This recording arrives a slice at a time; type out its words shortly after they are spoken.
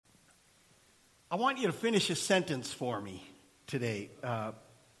I want you to finish a sentence for me today.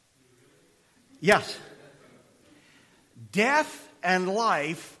 Yes. Death and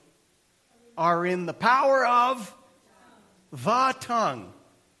life are in the power of the tongue.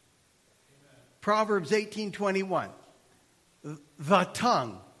 Proverbs 18:21. The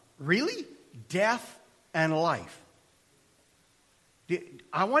tongue. Really? Death and life.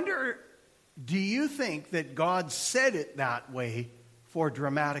 I wonder, do you think that God said it that way for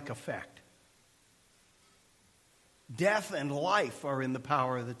dramatic effect? Death and life are in the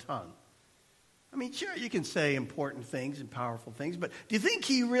power of the tongue. I mean, sure, you can say important things and powerful things, but do you think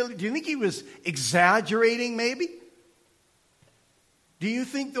he was exaggerating maybe? Do you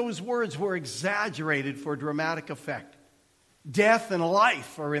think those words were exaggerated for dramatic effect? Death and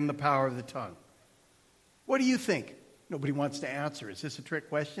life are in the power of the tongue. What do you think? Nobody wants to answer. Is this a trick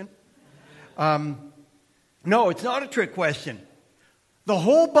question? No, it's not a trick question. The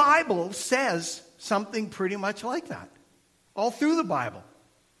whole Bible says something pretty much like that. All through the Bible.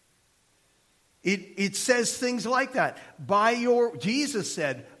 It says things like that. Jesus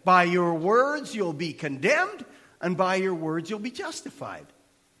said, by your words you'll be condemned, and by your words you'll be justified.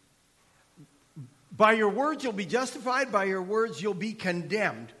 By your words you'll be justified, by your words you'll be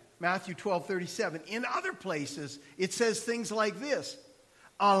condemned. Matthew 12:37. In other places, it says things like this.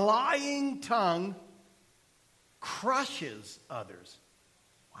 A lying tongue crushes others.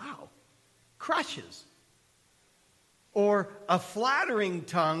 Wow. Crushes. Or a flattering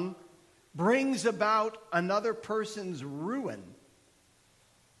tongue brings about another person's ruin.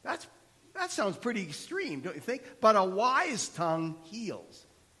 That sounds pretty extreme, don't you think? But a wise tongue heals.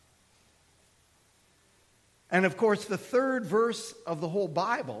 And of course, the third verse of the whole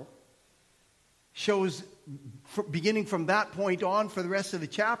Bible shows, beginning from that point on for the rest of the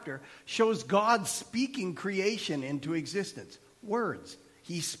chapter, shows God speaking creation into existence. Words.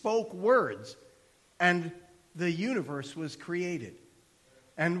 He spoke words, and the universe was created.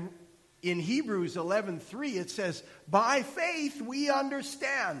 And in Hebrews 11:3, it says, by faith we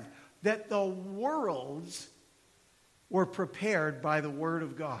understand that the worlds were prepared by the word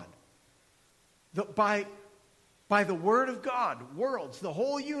of God. By the word of God, worlds, the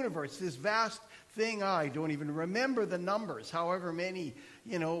whole universe, this vast thing, I don't even remember the numbers, however many,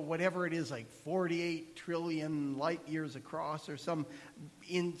 whatever it is, like 48 trillion light years across or some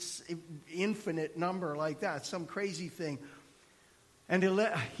infinite number like that, some crazy thing. And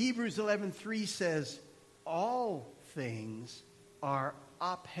Hebrews 11:3 says, all things are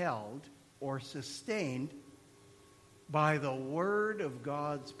upheld or sustained by the word of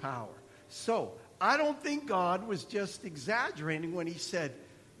God's power. So, I don't think God was just exaggerating when he said,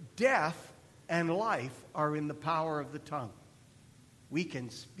 death and life are in the power of the tongue. We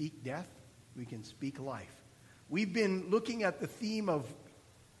can speak death, we can speak life. We've been looking at the theme of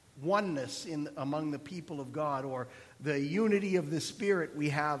oneness among the people of God, or the unity of the Spirit we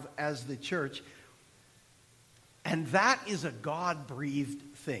have as the church. And that is a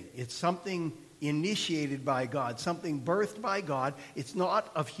God-breathed thing. It's something initiated by God, something birthed by God. It's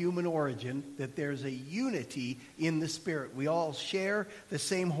not of human origin, that there's a unity in the Spirit. We all share the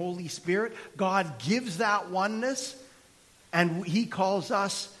same Holy Spirit. God gives that oneness, and he calls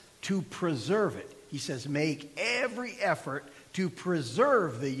us to preserve it. He says, make every effort to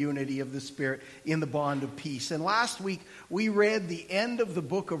preserve the unity of the Spirit in the bond of peace. And last week, we read the end of the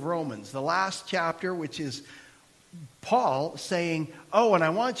book of Romans, the last chapter, which is Paul saying, and I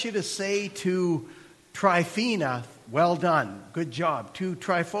want you to say to Tryphena, well done, good job. To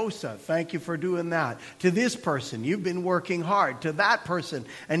Tryphosa, thank you for doing that. To this person, you've been working hard. To that person.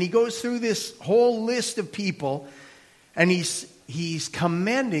 And he goes through this whole list of people, and he's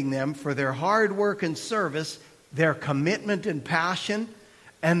commending them for their hard work and service, their commitment and passion,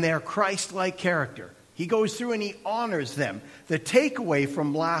 and their Christ-like character. He goes through and he honors them. The takeaway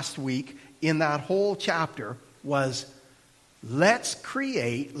from last week in that whole chapter was, let's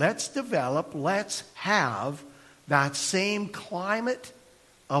create, let's develop, let's have that same climate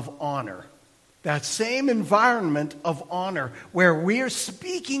of honor, that same environment of honor where we're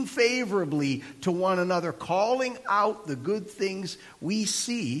speaking favorably to one another, calling out the good things we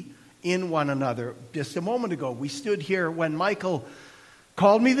see in one another. Just a moment ago, we stood here when Michael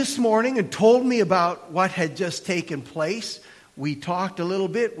called me this morning and told me about what had just taken place. We talked a little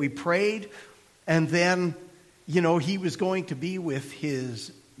bit, we prayed, and then he was going to be with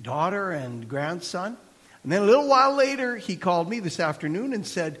his daughter and grandson. And then a little while later, he called me this afternoon and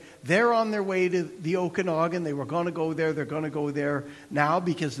said they're on their way to the Okanagan. They were going to go there. They're going to go there now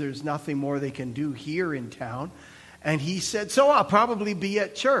because there's nothing more they can do here in town. And he said, so I'll probably be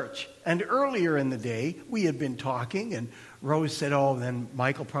at church. And earlier in the day, we had been talking, and Rose said, oh, then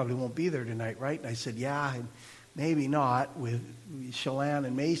Michael probably won't be there tonight, right? And I said, yeah, maybe not with Shalane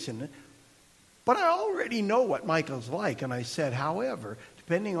and Mason. But I already know what Michael's like. And I said, however,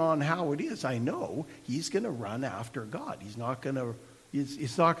 depending on how it is, I know he's going to run after God. He's not going to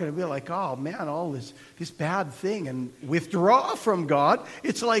be like, oh, man, all this bad thing and withdraw from God.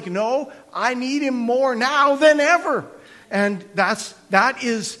 It's like, no, I need him more now than ever. And that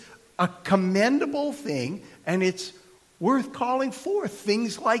is a commendable thing, and it's worth calling forth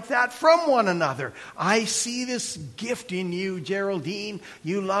things like that from one another. I see this gift in you, Geraldine.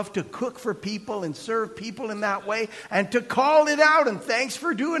 You love to cook for people and serve people in that way, and to call it out, and thanks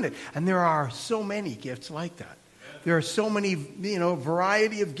for doing it. And there are so many gifts like that. There are so many,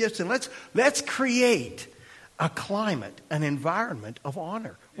 variety of gifts, and let's create a climate, an environment of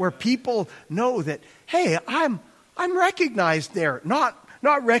honor where people know that, hey, I'm recognized there, not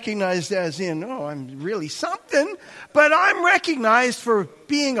recognized as in, oh, I'm really something, but I'm recognized for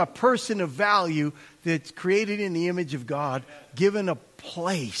being a person of value that's created in the image of God, given a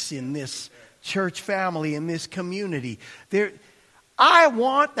place in this church family, in this community. I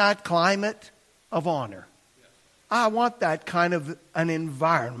want that climate of honor. I want that kind of an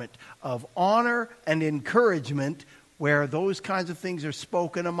environment of honor and encouragement where those kinds of things are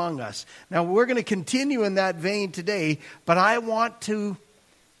spoken among us. Now, we're going to continue in that vein today, but I want to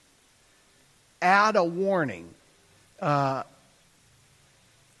add a warning. I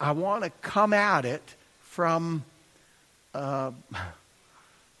want to come at it from a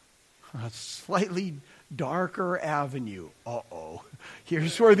slightly darker avenue. Uh-oh.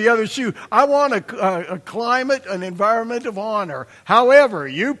 Here's where the other shoe. I want a climate, an environment of honor. However,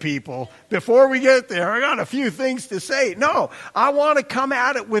 you people, before we get there, I got a few things to say. No, I want to come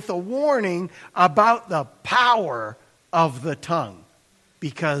at it with a warning about the power of the tongue.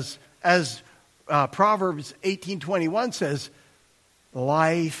 Because as Proverbs 18:21 says,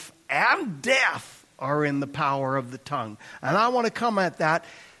 life and death are in the power of the tongue. And I want to come at that.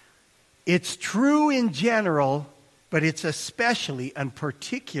 It's true in general, but it's especially and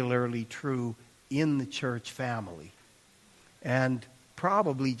particularly true in the church family. And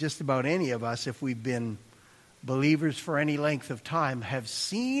probably just about any of us, if we've been believers for any length of time, have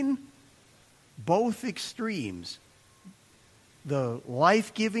seen both extremes. The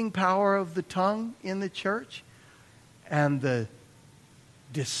life-giving power of the tongue in the church and the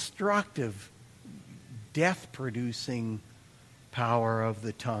destructive, death-producing power of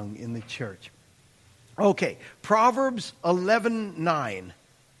the tongue in the church. Okay, Proverbs 11:9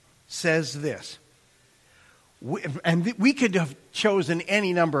 says this. We could have chosen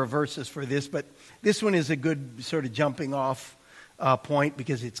any number of verses for this, but this one is a good sort of jumping off point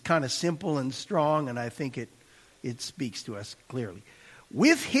because it's kind of simple and strong, and I think it speaks to us clearly.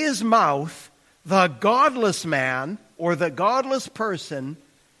 With his mouth, the godless man or the godless person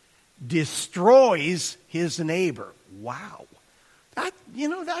destroys his neighbor. Wow.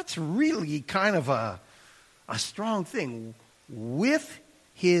 That's really kind of a strong thing. With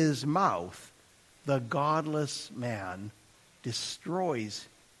his mouth, the godless man destroys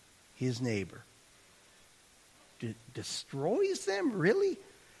his neighbor. Destroys them? Really?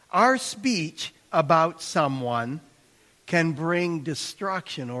 Our speech about someone can bring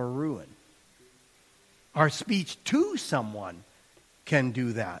destruction or ruin. Our speech to someone can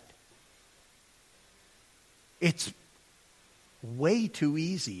do that. It's way too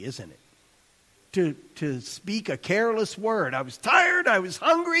easy, isn't it? To speak a careless word. I was tired, I was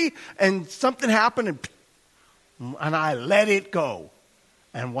hungry, and something happened, and I let it go.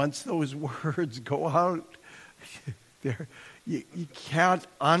 And once those words go out, you can't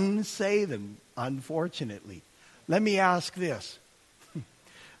unsay them, unfortunately. Let me ask this.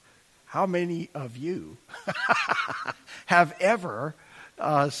 How many of you have ever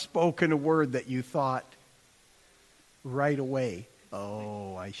spoken a word that you thought right away,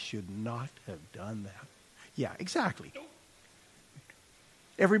 oh, I should not have done that? Yeah, exactly.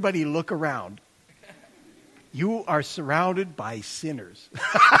 Everybody look around. You are surrounded by sinners.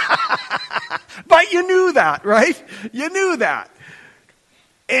 But you knew that, right? You knew that.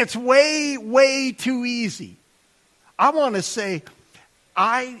 It's way, way too easy. I want to say,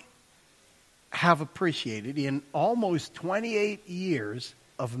 I have appreciated in almost 28 years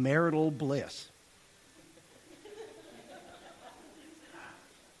of marital bliss.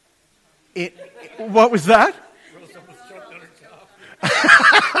 What was that?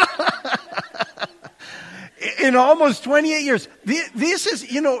 In almost 28 years. This is,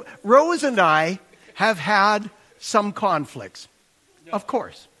 Rose and I have had some conflicts. Of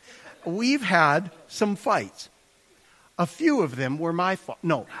course. We've had some fights. A few of them were my fault.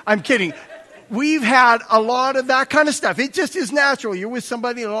 No, I'm kidding. we've had a lot of that kind of stuff. It just is natural. You're with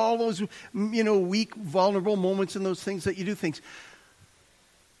somebody and all those, weak, vulnerable moments and those things that you do things.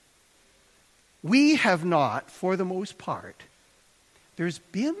 We have not, for the most part, there's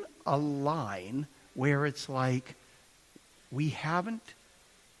been a line where it's like we haven't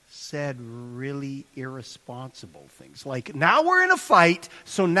said really irresponsible things. Like, now we're in a fight,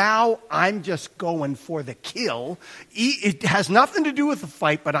 so now I'm just going for the kill. It has nothing to do with the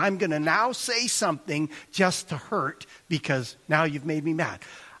fight, but I'm going to now say something just to hurt because now you've made me mad.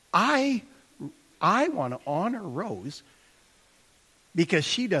 I want to honor Rose because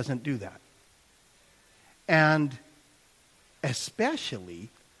she doesn't do that. And especially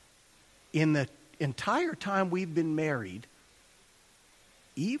in the entire time we've been married,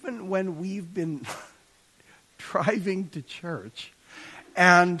 even when we've been driving to church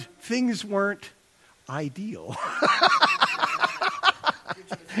and things weren't ideal.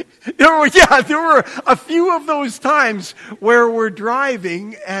 There were a few of those times where we're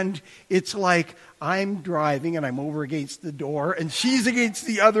driving and it's like I'm driving and I'm over against the door and she's against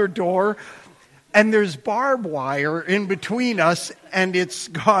the other door and there's barbed wire in between us and it's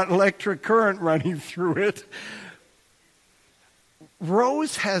got electric current running through it.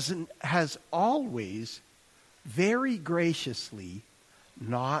 Rose has always very graciously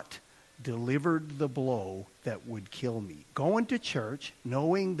not delivered the blow that would kill me. Going to church,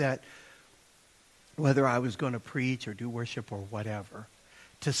 knowing that whether I was going to preach or do worship or whatever,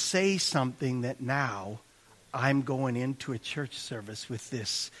 to say something that now I'm going into a church service with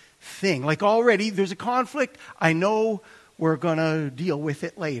this thing. Like already there's a conflict. I know we're going to deal with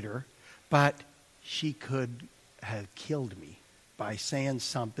it later, but she could have killed me by saying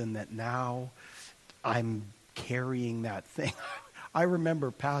something that now I'm carrying that thing. I remember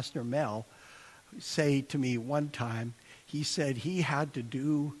Pastor Mel say to me one time, he said he had to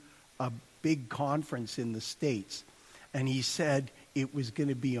do a big conference in the States. And he said it was going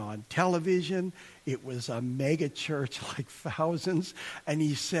to be on television. It was a mega church, like thousands. And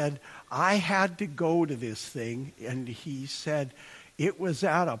he said, I had to go to this thing. And he said, it was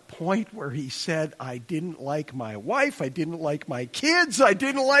at a point where he said, I didn't like my wife, I didn't like my kids, I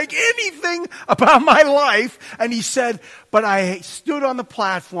didn't like anything about my life. And he said, but I stood on the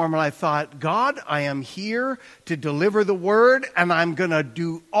platform and I thought, God, I am here to deliver the word and I'm going to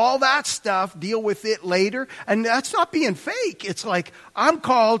do all that stuff, deal with it later. And that's not being fake. It's like, I'm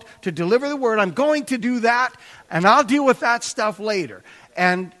called to deliver the word, I'm going to do that, and I'll deal with that stuff later.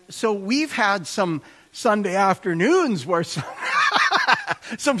 And so we've had some Sunday afternoons where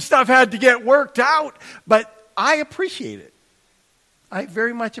some stuff had to get worked out, but I appreciate it. I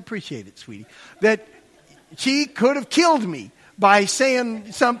very much appreciate it, sweetie. That she could have killed me by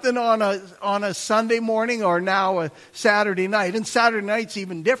saying something on a Sunday morning or now a Saturday night. And Saturday night's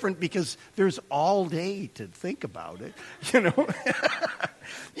even different because there's all day to think about it,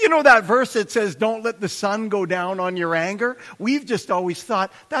 You know that verse that says, don't let the sun go down on your anger? We've just always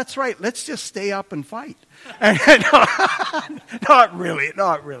thought, that's right, let's just stay up and fight. And not really.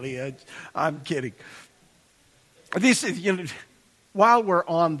 I'm kidding. This is, while we're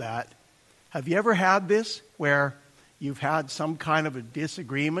on that, have you ever had this where you've had some kind of a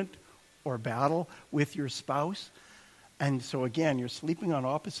disagreement or battle with your spouse? And so again, you're sleeping on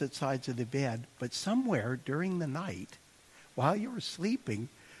opposite sides of the bed, but somewhere during the night, while you were sleeping,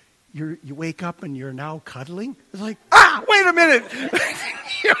 you wake up and you're now cuddling. It's like, wait a minute.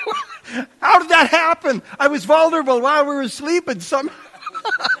 How did that happen? I was vulnerable while we were sleeping.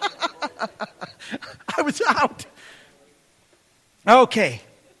 I was out. Okay.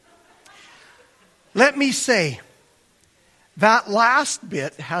 Let me say, that last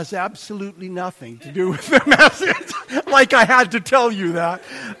bit has absolutely nothing to do with the message. Like I had to tell you that.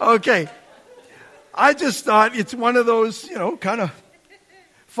 Okay. I just thought it's one of those, kind of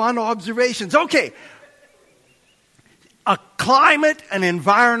fun observations. Okay. A climate, an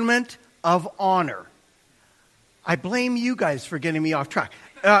environment of honor. I blame you guys for getting me off track.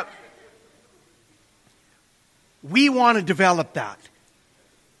 We want to develop that.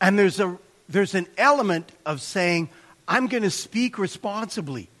 And there's an element of saying, I'm going to speak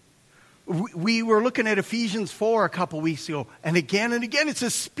responsibly. We were looking at Ephesians 4 a couple weeks ago, and again, it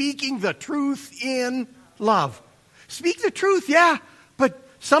says speaking the truth in love. Speak the truth, yeah, but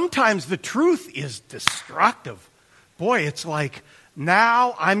sometimes the truth is destructive. Boy, it's like,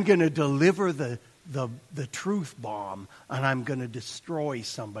 now I'm going to deliver the truth bomb, and I'm going to destroy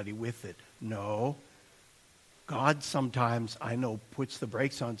somebody with it. No. God sometimes, I know, puts the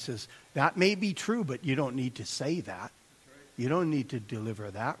brakes on and says, that may be true, but you don't need to say that. You don't need to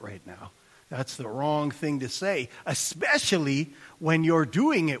deliver that right now. That's the wrong thing to say, especially when you're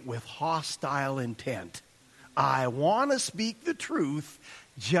doing it with hostile intent. I want to speak the truth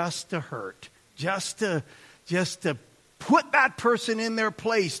just to hurt, just to put that person in their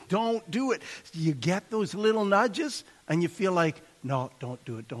place. Don't do it. You get those little nudges and you feel like, no, don't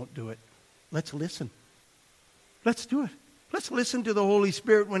do it. Let's listen. Let's do it. Let's listen to the Holy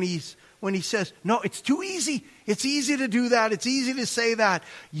Spirit when he says, no, it's too easy. It's easy to do that. It's easy to say that.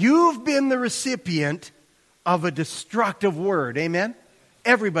 You've been the recipient of a destructive word. Amen?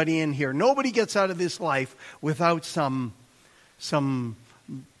 Everybody in here. Nobody gets out of this life without some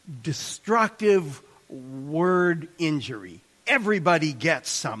destructive word injury. Everybody gets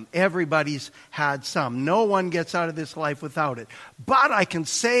some. Everybody's had some. No one gets out of this life without it. But I can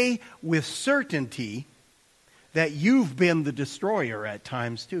say with certainty that you've been the destroyer at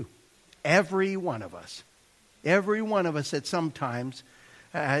times too. Every one of us. Every one of us at some point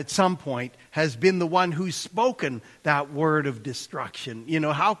has been the one who's spoken that word of destruction. You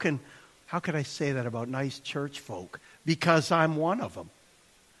know, how could I say that about nice church folk? Because I'm one of them.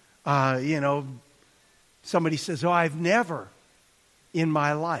 Somebody says, oh, I've never in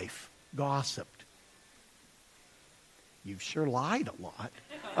my life gossiped. You've sure lied a lot.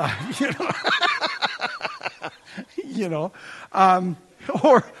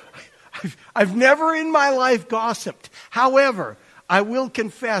 Or I've never in my life gossiped. However, I will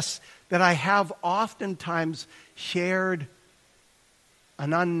confess that I have oftentimes shared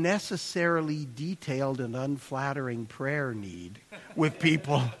an unnecessarily detailed and unflattering prayer need with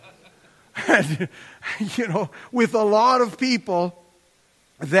people. And, with a lot of people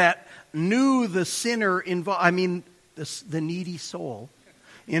that knew the sinner involved, the needy soul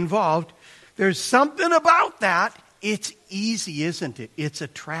involved. There's something about that. It's easy, isn't it? It's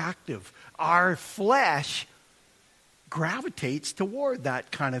attractive. Our flesh gravitates toward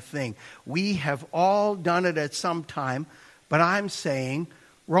that kind of thing. We have all done it at some time, but I'm saying,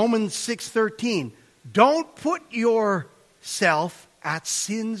 Romans 6:13, don't put yourself at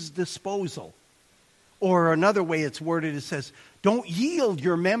sin's disposal. Or another way it's worded, it says, don't yield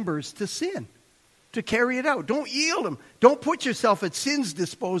your members to sin to carry it out. Don't yield them. Don't put yourself at sin's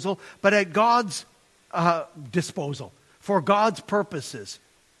disposal, but at God's disposal for God's purposes.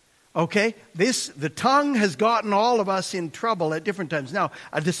 Okay? The tongue has gotten all of us in trouble at different times. Now,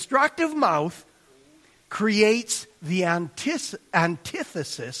 a destructive mouth creates the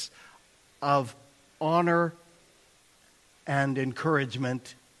antithesis of honor and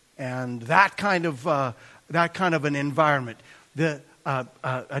encouragement and that kind of an environment.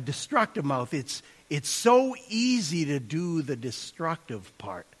 A destructive mouth, it's so easy to do the destructive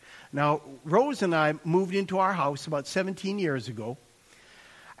part. Now, Rose and I moved into our house about 17 years ago,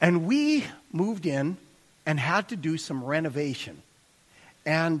 and we moved in and had to do some renovation.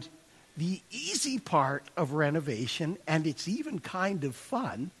 And the easy part of renovation, and it's even kind of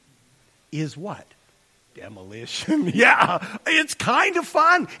fun, is what? Demolition. Yeah, it's kind of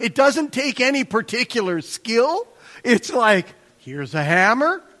fun. It doesn't take any particular skill. It's like, here's a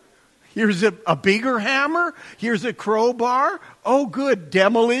hammer. Here's a bigger hammer. Here's a crowbar. Oh, good,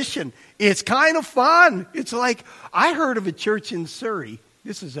 demolition. It's kind of fun. It's like, I heard of a church in Surrey.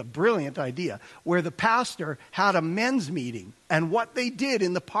 This is a brilliant idea, where the pastor had a men's meeting. And what they did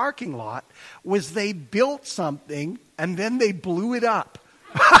in the parking lot was they built something and then they blew it up.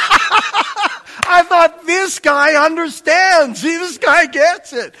 I thought, this guy understands. See, this guy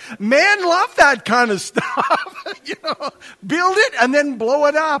gets it. Men love that kind of stuff. Build it and then blow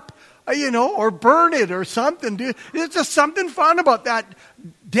it up, or burn it or something. There's just something fun about that.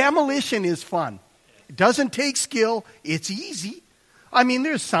 Demolition is fun. It doesn't take skill. It's easy.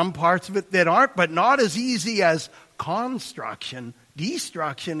 There's some parts of it that aren't, but not as easy as construction.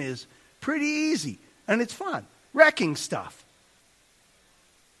 Destruction is pretty easy, and it's fun. Wrecking stuff.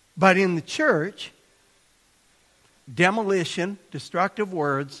 But in the church, demolition, destructive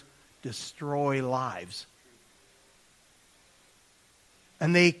words, destroy lives.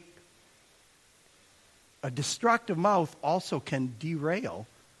 And a destructive mouth also can derail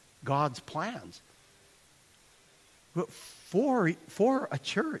God's plans. For a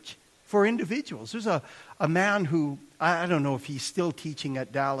church, for individuals. There's a man who, I don't know if he's still teaching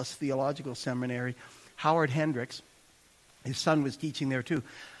at Dallas Theological Seminary, Howard Hendricks. His son was teaching there too.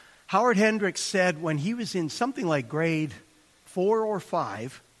 Howard Hendricks said when he was in something like grade 4 or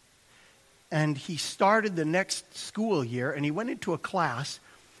 5, and he started the next school year, and he went into a class,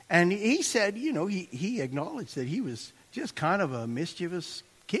 and he said, he acknowledged that he was just kind of a mischievous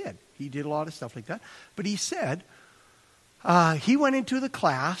kid. He did a lot of stuff like that. But he said, he went into the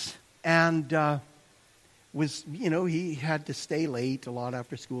class, and was, he had to stay late a lot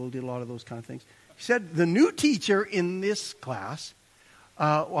after school, did a lot of those kind of things. He said the new teacher in this class,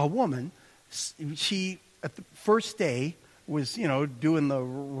 a woman, she, at the first day, was, doing the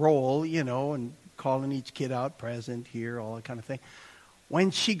roll, and calling each kid out, present, here, all that kind of thing.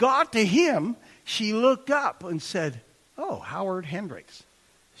 When she got to him, she looked up and said, "Oh, Howard Hendricks."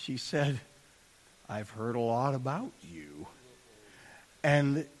 She said, "I've heard a lot about you."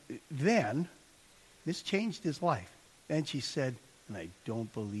 And then, this changed his life. Then she said, "And I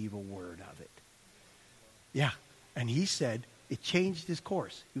don't believe a word of it." Yeah. And he said, it changed his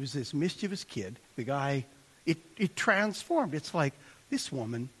course. He was this mischievous kid. The guy, it transformed. It's like, this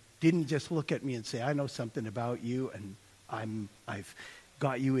woman didn't just look at me and say, "I know something about you, and I've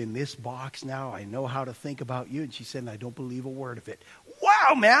got you in this box now. I know how to think about you." And she said, "And I don't believe a word of it."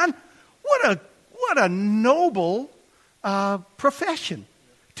 Wow, man! What a noble profession.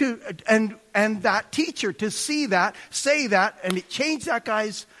 And that teacher to see that, say that, and it changed that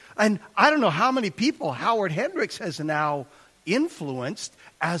guy's. And I don't know how many people Howard Hendricks has now influenced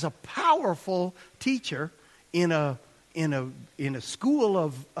as a powerful teacher in a school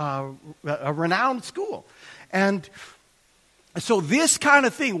of a renowned school. And so this kind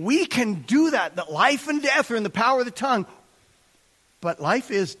of thing, we can do that. That life and death are in the power of the tongue. But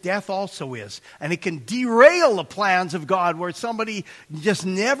life is, death also is. And it can derail the plans of God where somebody just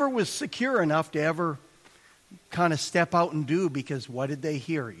never was secure enough to ever kind of step out and do, because what did they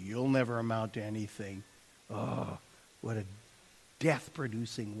hear? "You'll never amount to anything." Oh, what a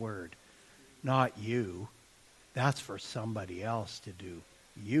death-producing word. Not you. That's for somebody else to do.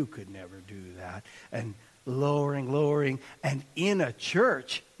 You could never do that. And lowering. And in a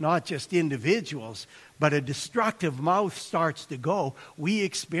church, not just individuals, but a destructive mouth starts to go. We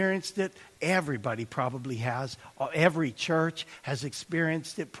experienced it. Everybody probably has. Every church has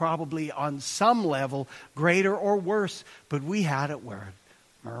experienced it probably on some level, greater or worse. But we had it where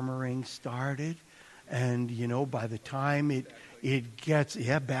murmuring started. And, by the time it gets,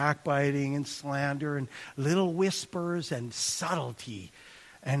 backbiting and slander and little whispers and subtlety.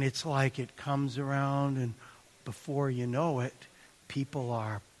 And it's like it comes around, and before you know it, people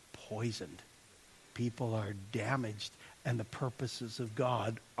are poisoned. People are damaged, and the purposes of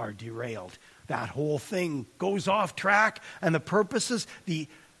God are derailed. That whole thing goes off track, and the purposes, the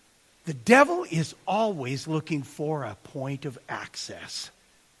devil is always looking for a point of access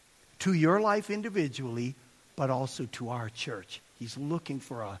to your life individually, but also to our church. He's looking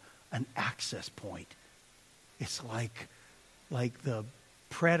for an access point. It's like the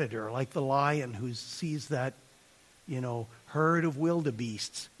predator, like the lion who sees that, herd of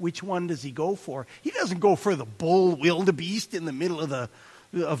wildebeests. Which one does he go for? He doesn't go for the bull wildebeest in the middle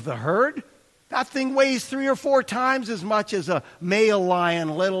of the herd. That thing weighs 3 or 4 times as much as a male lion,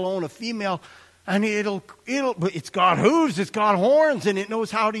 let alone a female. And but it's got hooves, it's got horns, and it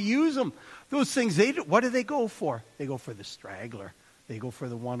knows how to use them. Those things, what do they go for? They go for the straggler. They go for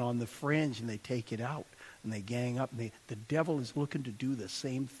the one on the fringe, and they take it out. And they gang up. And the devil is looking to do the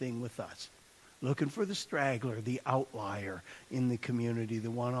same thing with us. Looking for the straggler, the outlier in the community,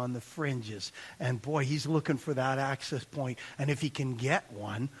 the one on the fringes. And boy, he's looking for that access point. And if he can get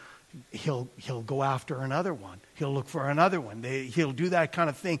one, he'll go after another one. He'll look for another one. He'll do that kind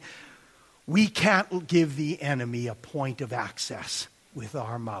of thing. We can't give the enemy a point of access with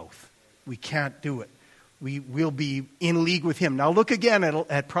our mouth. We can't do it. We will be in league with him. Now look again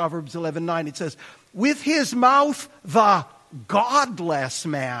at Proverbs 11:9. It says, "With his mouth the godless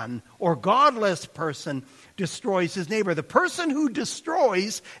man," or godless person, "destroys his neighbor." The person who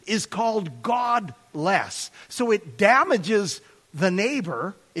destroys is called godless. So it damages the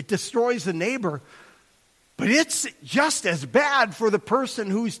neighbor. It destroys the neighbor. But it's just as bad for the person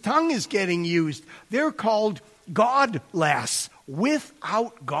whose tongue is getting used. They're called godless,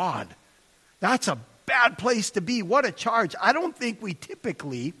 without God. That's a bad place to be. What a charge. I don't think we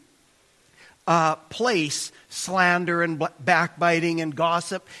typically place slander and backbiting and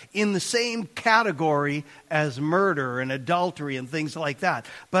gossip in the same category as murder and adultery and things like that.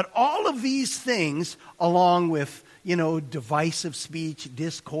 But all of these things, along with, divisive speech,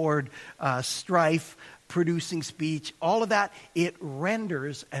 discord, strife, producing speech, all of that, it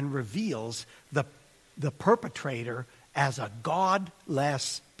renders and reveals the perpetrator as a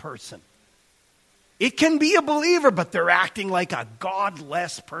godless person. It can be a believer, but they're acting like a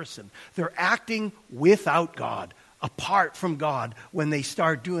godless person. They're acting without God, apart from God, when they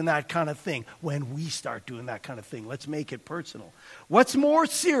start doing that kind of thing, when we start doing that kind of thing. Let's make it personal. What's more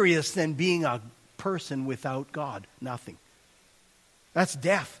serious than being a person without God? Nothing. That's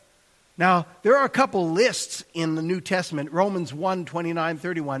death. Now, there are a couple lists in the New Testament, Romans 1, 29,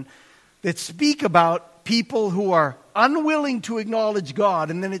 31, that speak about people who are unwilling to acknowledge God.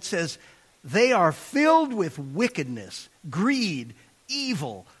 And then it says, they are filled with wickedness, greed,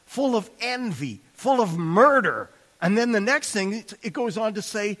 evil, full of envy, full of murder. And then the next thing, it goes on to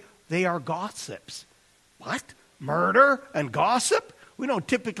say, they are gossips. What? Murder and gossip? We don't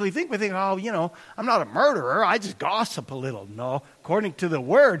typically think, we think, oh, I'm not a murderer, I just gossip a little. No, according to the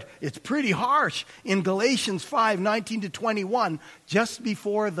Word, it's pretty harsh. In Galatians 5:19-21, just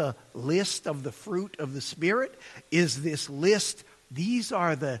before the list of the fruit of the Spirit, is this list. These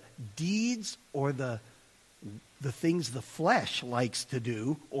are the deeds or the things the flesh likes to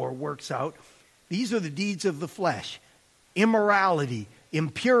do or works out. These are the deeds of the flesh. Immorality,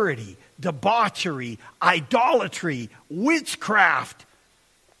 impurity, debauchery, idolatry, witchcraft.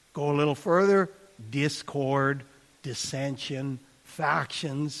 Go a little further, discord, dissension,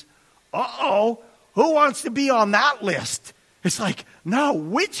 factions. Uh-oh, who wants to be on that list? It's like, no,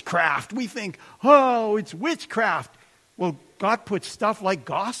 witchcraft. We think, oh, it's witchcraft. Well, God puts stuff like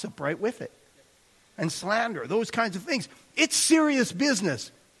gossip right with it. And slander, those kinds of things. It's serious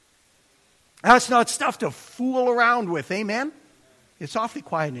business. That's not stuff to fool around with, amen? It's awfully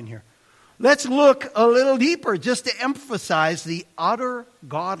quiet in here. Let's look a little deeper just to emphasize the utter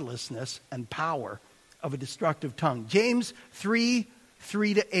godlessness and power of a destructive tongue. James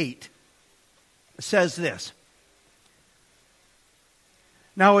 3:3-8 says this.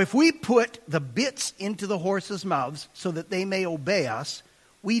 Now, if we put the bits into the horses' mouths so that they may obey us,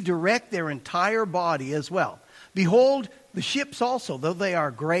 we direct their entire body as well. Behold, the ships also, though they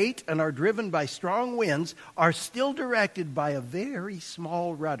are great and are driven by strong winds, are still directed by a very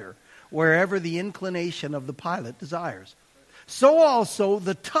small rudder, wherever the inclination of the pilot desires. So also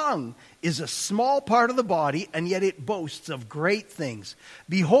the tongue is a small part of the body, and yet it boasts of great things.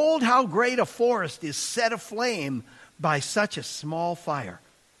 Behold how great a forest is set aflame by such a small fire.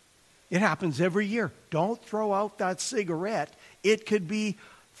 It happens every year. Don't throw out that cigarette. It could be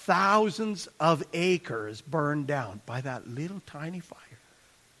thousands of acres burned down by that little tiny fire.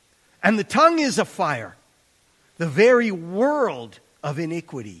 And the tongue is a fire, the very world of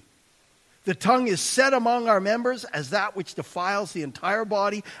iniquity. The tongue is set among our members as that which defiles the entire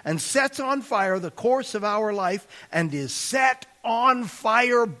body and sets on fire the course of our life and is set on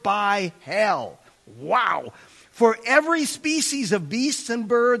fire by hell. Wow. For every species of beasts and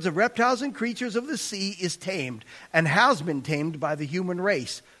birds, of reptiles and creatures of the sea is tamed and has been tamed by the human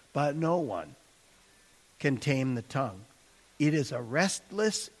race. But no one can tame the tongue. It is a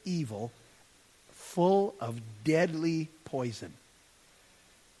restless evil full of deadly poison.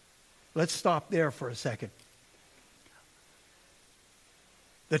 Let's stop there for a second.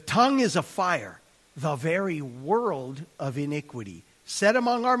 The tongue is a fire, the very world of iniquity. Set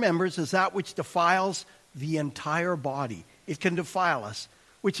among our members is that which defiles the entire body. It can defile us,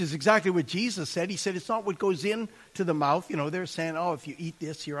 which is exactly what Jesus said. He said, it's not what goes into the mouth. They're saying, oh, if you eat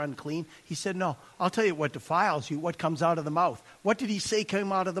this, you're unclean. He said, no, I'll tell you what defiles you, what comes out of the mouth. What did he say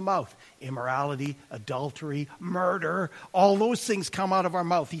came out of the mouth? Immorality, adultery, murder, all those things come out of our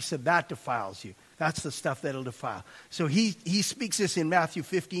mouth. He said, that defiles you. That's the stuff that'll defile. So he speaks this in Matthew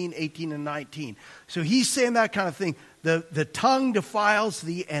 15, 18, and 19. So he's saying that kind of thing. The tongue defiles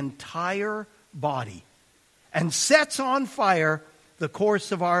the entire body and sets on fire the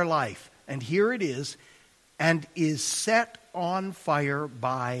course of our life. And here it is, and is set on fire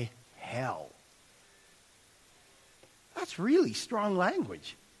by hell. That's really strong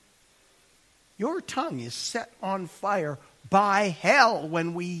language. Your tongue is set on fire by hell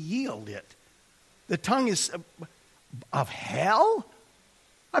when we yield it. The tongue is of hell?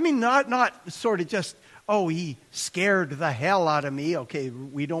 I mean, not sort of just, oh, he scared the hell out of me. Okay,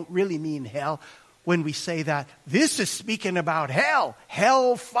 we don't really mean hell when we say that. This is speaking about hell.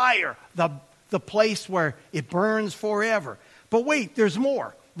 Hell fire, the place where it burns forever. But wait, there's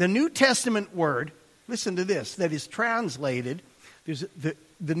more. The New Testament word, listen to this, that is translated, there's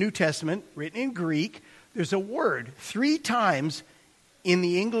the New Testament written in Greek, there's a word 3 times in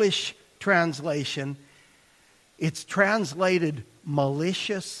the English translation. It's translated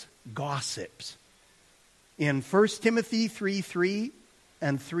malicious gossips. In 1 Timothy 3:3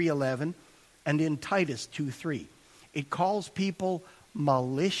 and 3:11, and in Titus 2:3. It calls people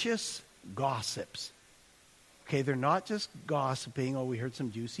malicious gossips. Okay, they're not just gossiping, oh, we heard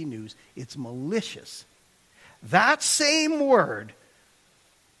some juicy news. It's malicious. That same word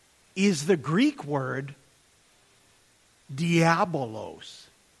is the Greek word diabolos.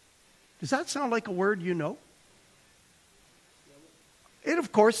 Does that sound like a word you know? It,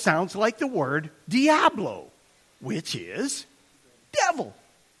 of course, sounds like the word diablo, which is devil.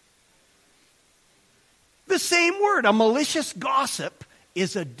 The same word, a malicious gossip,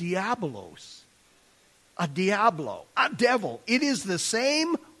 is a diabolos. a diablo, a devil. It is the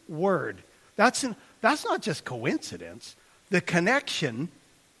same word. That's not just coincidence. The connection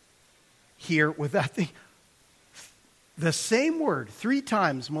here with that thing, the same word, 3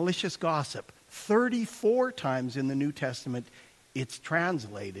 times, malicious gossip, 34 times in the New Testament, it's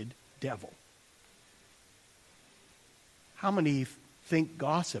translated devil. How many think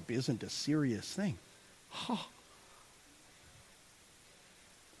gossip isn't a serious thing? Oh.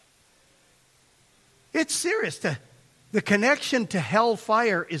 It's serious. The connection to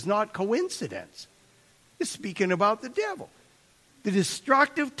hellfire is not coincidence. It's speaking about the devil. The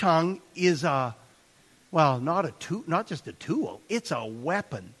destructive tongue is not just a tool, it's a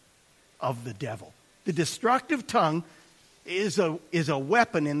weapon of the devil. The destructive tongue is a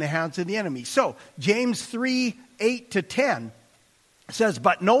weapon in the hands of the enemy. So, James 3:8-10 says,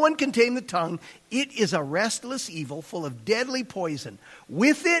 "But no one can tame the tongue. It is a restless evil full of deadly poison.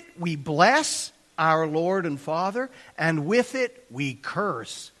 With it we bless our Lord and Father, and with it we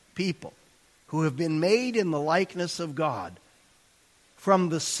curse people who have been made in the likeness of God. From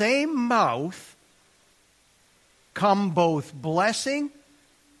the same mouth come both blessing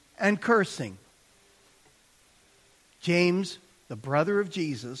and cursing." James, the brother of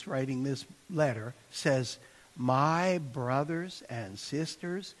Jesus, writing this letter, says, "My brothers and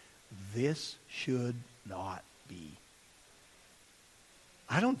sisters, this should not be."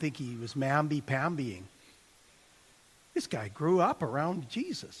 I don't think he was mamby-pambying. This guy grew up around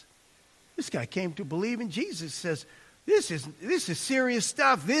Jesus. This guy came to believe in Jesus. Says, this is serious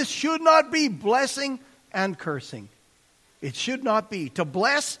stuff. This should not be blessing and cursing. It should not be. To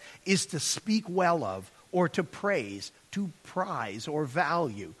bless is to speak well of, or to praise, to prize or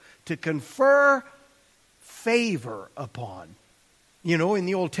value, to confer favor upon. You know, in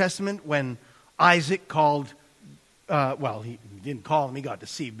the Old Testament, when Isaac called, he didn't call him, he got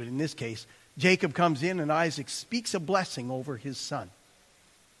deceived, but in this case, Jacob comes in and Isaac speaks a blessing over his son.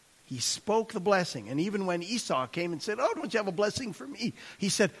 He spoke the blessing. And even when Esau came and said, "Oh, don't you have a blessing for me?" He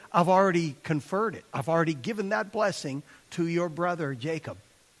said, "I've already conferred it. I've already given that blessing to your brother Jacob."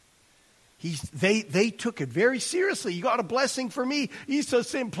 They took it very seriously. "You got a blessing for me?" Esau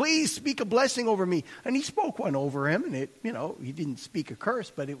said, "Please speak a blessing over me." And he spoke one over him, and he didn't speak a curse,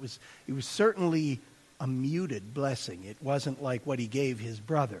 but it was certainly a muted blessing. It wasn't like what he gave his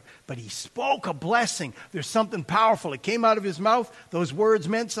brother, but he spoke a blessing. There's something powerful. It came out of his mouth. Those words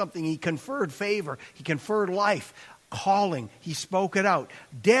meant something. He conferred favor. He conferred life, calling. He spoke it out.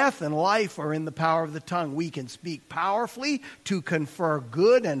 Death and life are in the power of the tongue. We can speak powerfully to confer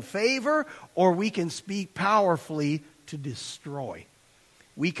good and favor, or we can speak powerfully to destroy.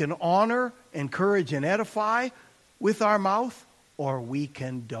 We can honor, encourage, and edify with our mouth, or we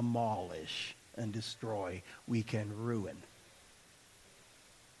can demolish and destroy. We can ruin.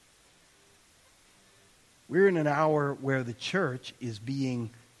 We're in an hour where the church is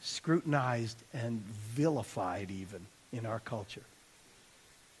being scrutinized and vilified even in our culture.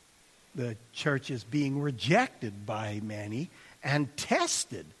 The church is being rejected by many and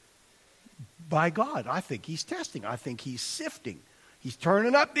tested by God. I think he's testing. I think he's sifting. He's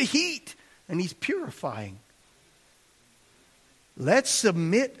turning up the heat and he's purifying. Let's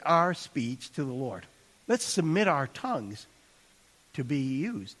submit our speech to the Lord. Let's submit our tongues to be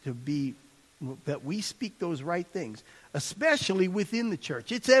used, that we speak those right things, especially within the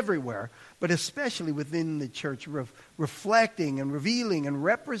church. It's everywhere, but especially within the church, reflecting and revealing and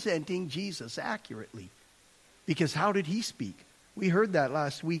representing Jesus accurately. Because how did he speak? We heard that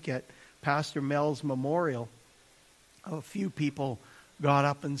last week at Pastor Mel's memorial. A few people got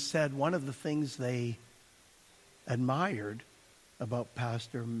up and said one of the things they admired about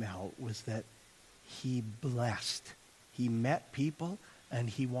Pastor Mel was that he blessed. He met people and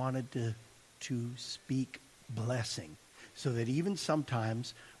he wanted to speak blessing. So that even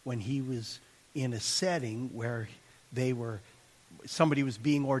sometimes when he was in a setting where somebody was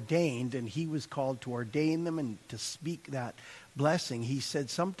being ordained and he was called to ordain them and to speak that blessing, he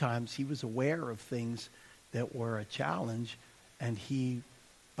said sometimes he was aware of things that were a challenge,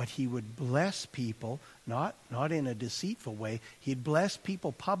 but he would bless people, not in a deceitful way. He'd bless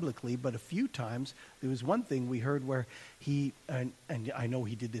people publicly, but a few times, there was one thing we heard where and I know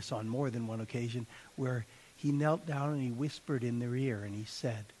he did this on more than one occasion, where he knelt down and he whispered in their ear and he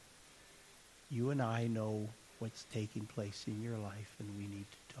said, "You and I know what's taking place in your life and we need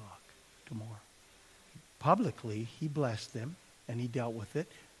to talk tomorrow." Publicly, he blessed them and he dealt with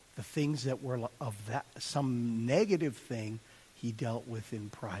it. The things that were of that, some negative thing, he dealt with in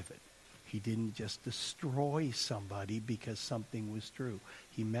private. He didn't just destroy somebody because something was true.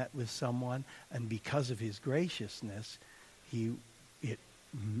 He met with someone, and because of his graciousness,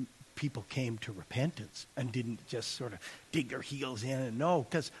 people came to repentance and didn't just sort of dig their heels in and no,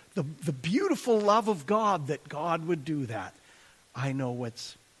 because the beautiful love of God, that God would do that. I know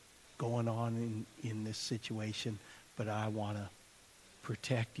what's going on in this situation, but I want to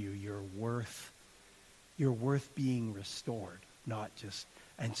protect you. You're worth being restored, not just.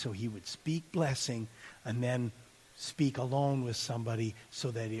 And so he would speak blessing and then speak alone with somebody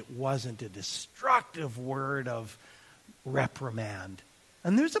so that it wasn't a destructive word of reprimand.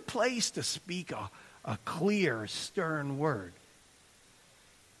 And there's a place to speak a clear, stern word.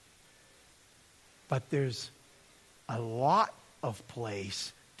 But there's a lot of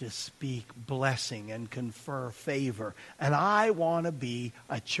place to speak blessing and confer favor. And I want to be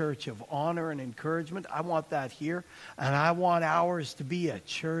a church of honor and encouragement. I want that here. And I want ours to be a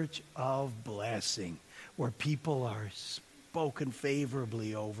church of blessing, where people are spoken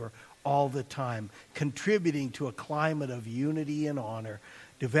favorably over all the time, contributing to a climate of unity and honor,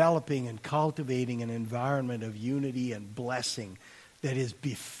 developing and cultivating an environment of unity and blessing that is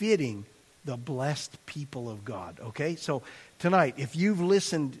befitting the blessed people of God. Okay? So tonight, if you've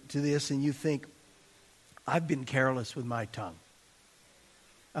listened to this and you think, I've been careless with my tongue.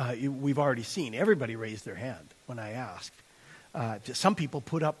 We've already seen. Everybody raised their hand when I asked. Some people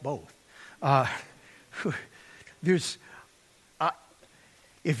put up both.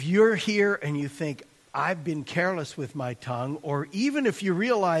 If you're here and you think, I've been careless with my tongue, or even if you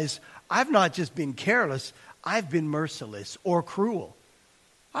realize, I've not just been careless, I've been merciless or cruel.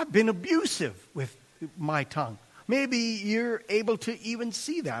 I've been abusive with my tongue. Maybe you're able to even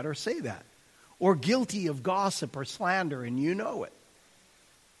see that or say that. Or guilty of gossip or slander and you know it.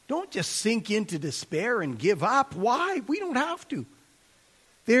 Don't just sink into despair and give up. Why? We don't have to.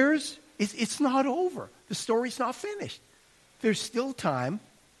 It's not over. The story's not finished. There's still time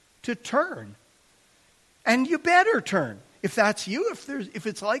to turn. And you better turn. If that's you, if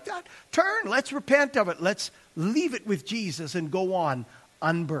it's like that, turn. Let's repent of it. Let's leave it with Jesus and go on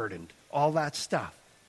unburdened. All that stuff.